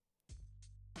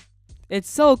It's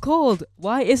so cold.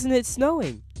 Why isn't it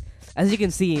snowing? As you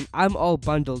can see, I'm all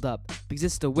bundled up because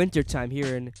it's the winter time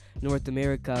here in North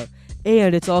America,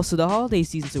 and it's also the holiday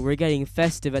season, so we're getting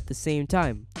festive at the same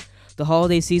time. The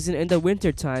holiday season and the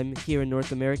winter time here in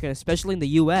North America, and especially in the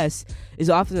US, is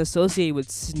often associated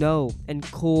with snow and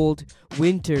cold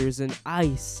winters and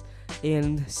ice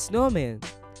and snowman.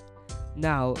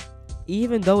 Now,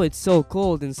 even though it's so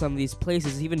cold in some of these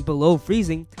places, even below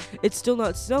freezing, it's still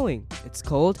not snowing. It's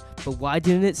cold, but why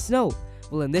didn't it snow?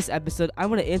 Well, in this episode, I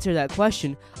want to answer that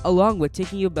question along with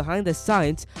taking you behind the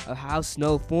science of how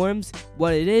snow forms,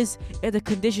 what it is, and the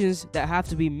conditions that have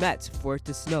to be met for it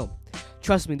to snow.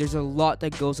 Trust me, there's a lot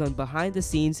that goes on behind the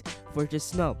scenes for it to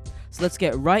snow. So let's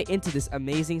get right into this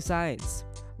amazing science.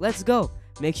 Let's go.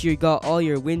 Make sure you got all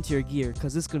your winter gear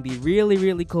because it's going to be really,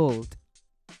 really cold.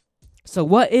 So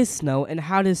what is snow and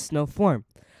how does snow form?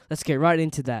 Let's get right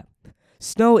into that.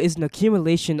 Snow is an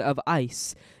accumulation of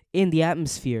ice in the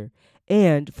atmosphere,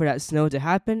 and for that snow to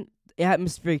happen, the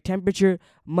atmospheric temperature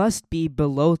must be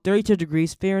below 32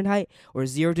 degrees Fahrenheit or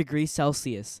 0 degrees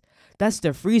Celsius. That's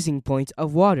the freezing point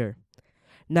of water.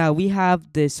 Now we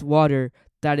have this water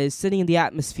that is sitting in the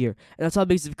atmosphere, and that's all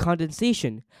because of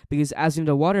condensation. Because as in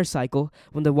the water cycle,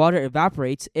 when the water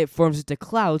evaporates, it forms into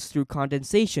clouds through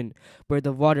condensation, where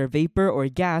the water vapor or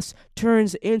gas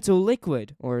turns into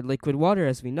liquid, or liquid water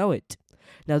as we know it.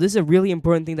 Now this is a really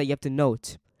important thing that you have to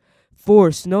note.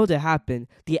 For snow to happen,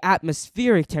 the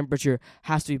atmospheric temperature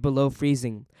has to be below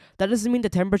freezing. That doesn't mean the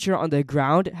temperature on the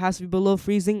ground has to be below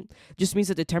freezing, it just means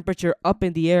that the temperature up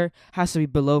in the air has to be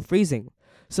below freezing.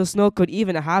 So snow could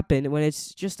even happen when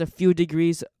it's just a few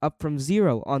degrees up from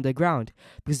zero on the ground,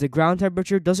 because the ground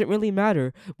temperature doesn't really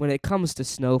matter when it comes to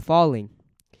snow falling.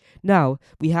 Now,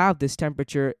 we have this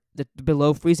temperature, the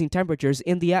below freezing temperatures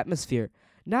in the atmosphere.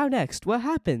 Now next, what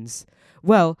happens?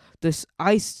 Well, this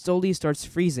ice slowly starts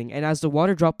freezing, and as the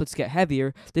water droplets get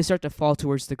heavier, they start to fall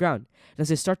towards the ground. And as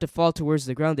they start to fall towards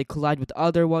the ground, they collide with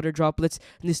other water droplets,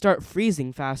 and they start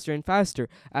freezing faster and faster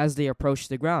as they approach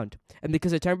the ground. And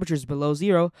because the temperature is below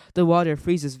zero, the water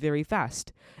freezes very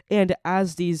fast. And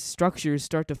as these structures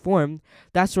start to form,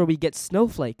 that's where we get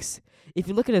snowflakes. If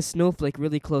you look at a snowflake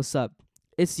really close up,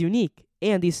 it's unique,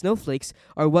 and these snowflakes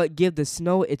are what give the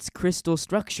snow its crystal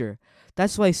structure.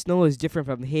 That's why snow is different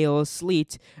from hail,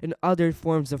 sleet, and other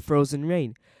forms of frozen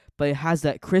rain. But it has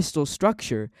that crystal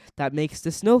structure that makes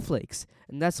the snowflakes.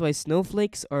 And that's why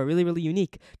snowflakes are really, really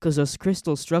unique, because those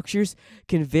crystal structures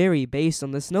can vary based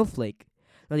on the snowflake.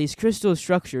 Now these crystal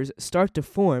structures start to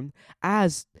form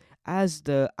as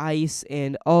the ice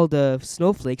and all the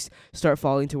snowflakes start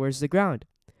falling towards the ground.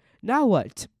 Now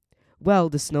what? Well,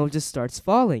 the snow just starts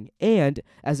falling, and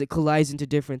as it collides into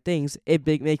different things, it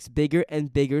makes bigger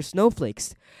and bigger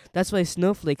snowflakes. That's why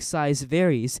snowflake size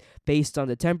varies based on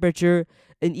the temperature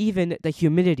and even the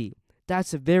humidity.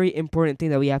 That's a very important thing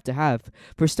that we have to have.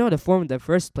 For snow to form in the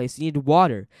first place, you need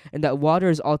water, and that water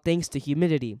is all thanks to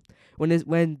humidity. When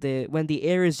the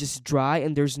air is just dry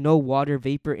and there's no water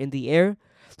vapor in the air,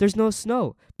 there's no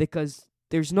snow because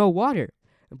there's no water.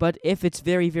 But if it's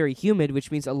very, very humid, which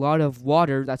means a lot of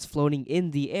water that's floating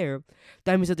in the air,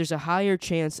 that means that there's a higher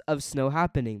chance of snow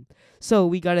happening. So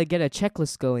we gotta get a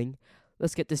checklist going.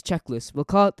 Let's get this checklist. We'll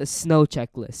call it the snow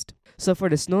checklist. So for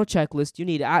the snow checklist, you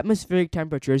need atmospheric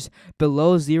temperatures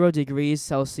below 0 degrees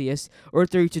Celsius or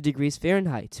 32 degrees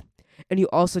Fahrenheit. And you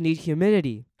also need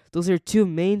humidity. Those are two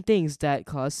main things that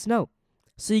cause snow.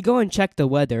 So you go and check the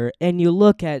weather, and you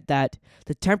look at that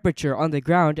the temperature on the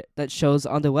ground that shows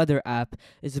on the weather app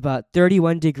is about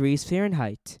 31 degrees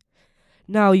Fahrenheit.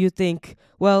 Now you think,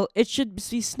 well, it should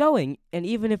be snowing, and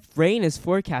even if rain is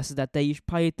forecasted that day, you're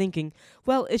probably thinking,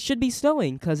 well, it should be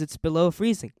snowing because it's below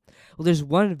freezing. Well, there's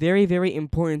one very, very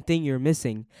important thing you're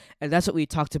missing, and that's what we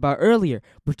talked about earlier,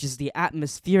 which is the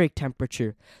atmospheric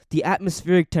temperature. The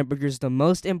atmospheric temperature is the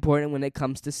most important when it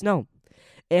comes to snow.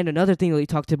 And another thing that we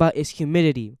talked about is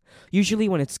humidity. Usually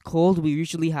when it's cold, we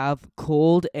usually have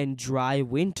cold and dry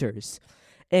winters.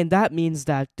 And that means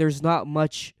that there's not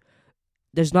much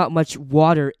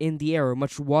water in the air or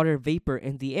much water vapor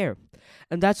in the air.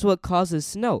 And that's what causes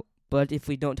snow. But if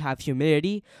we don't have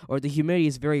humidity, or the humidity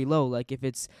is very low, like if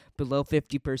it's below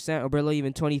 50% or below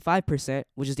even 25%,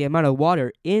 which is the amount of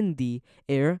water in the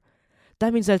air,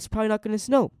 that means that it's probably not going to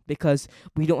snow because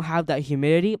we don't have that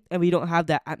humidity and we don't have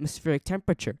that atmospheric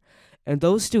temperature. And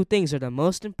those two things are the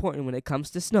most important when it comes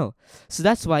to snow. So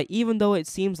that's why even though it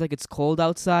seems like it's cold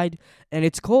outside, and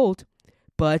it's cold,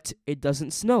 but it doesn't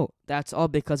snow. That's all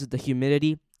because of the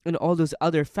humidity and all those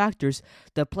other factors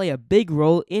that play a big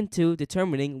role into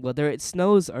determining whether it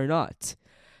snows or not.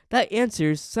 That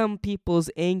answers some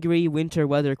people's angry winter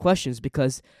weather questions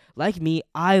because, like me,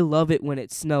 I love it when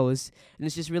it snows and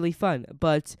it's just really fun.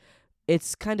 But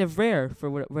it's kind of rare for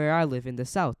where I live in the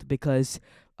south because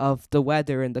of the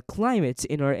weather and the climate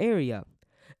in our area.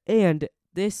 And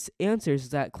this answers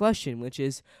that question, which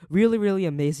is really, really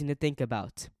amazing to think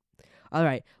about.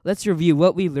 Alright, let's review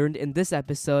what we learned in this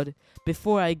episode.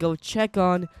 Before I go check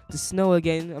on the snow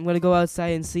again, I'm gonna go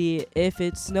outside and see if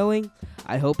it's snowing.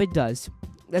 I hope it does.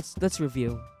 Let's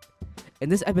review. In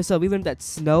this episode, we learned that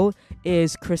snow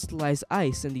is crystallized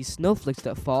ice, and these snowflakes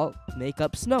that fall make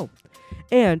up snow.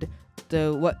 And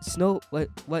what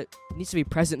needs to be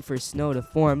present for snow to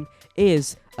form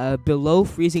is below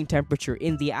freezing temperature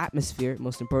in the atmosphere,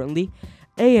 most importantly,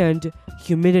 and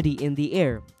humidity in the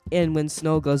air. And when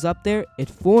snow goes up there, it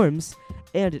forms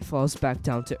and it falls back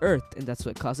down to earth, and that's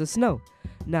what causes snow.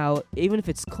 Now, even if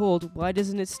it's cold, why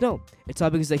doesn't it snow? It's all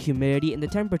because of the humidity and the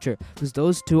temperature, because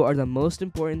those two are the most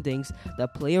important things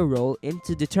that play a role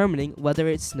into determining whether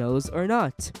it snows or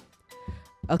not.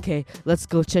 Okay, let's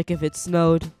go check if it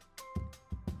snowed.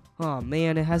 Oh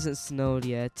man, it hasn't snowed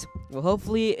yet. Well,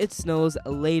 hopefully it snows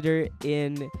later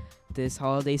in this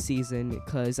holiday season,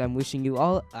 because I'm wishing you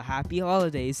all a happy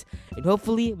holidays, and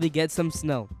hopefully we get some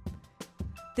snow.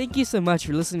 Thank you so much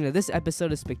for listening to this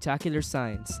episode of Spectacular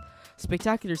Science.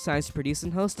 Spectacular Science is produced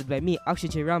and hosted by me, Akshay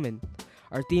J. Raman.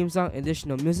 Our theme song and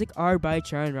additional music are by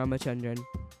Charan Ramachandran.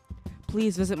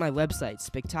 Please visit my website,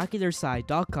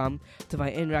 spectacularsci.com, to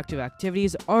find interactive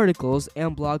activities, articles,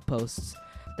 and blog posts.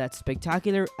 That's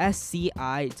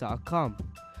spectacularsci.com.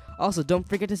 Also, don't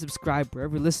forget to subscribe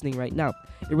wherever you're listening right now.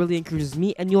 It really encourages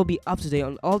me, and you'll be up to date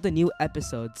on all the new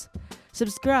episodes.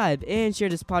 Subscribe and share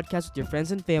this podcast with your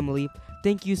friends and family.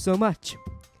 Thank you so much.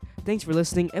 Thanks for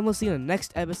listening, and we'll see you on the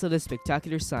next episode of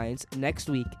Spectacular Science next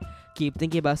week. Keep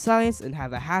thinking about science and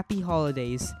have a happy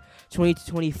holidays.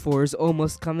 2024 is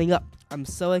almost coming up. I'm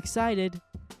so excited.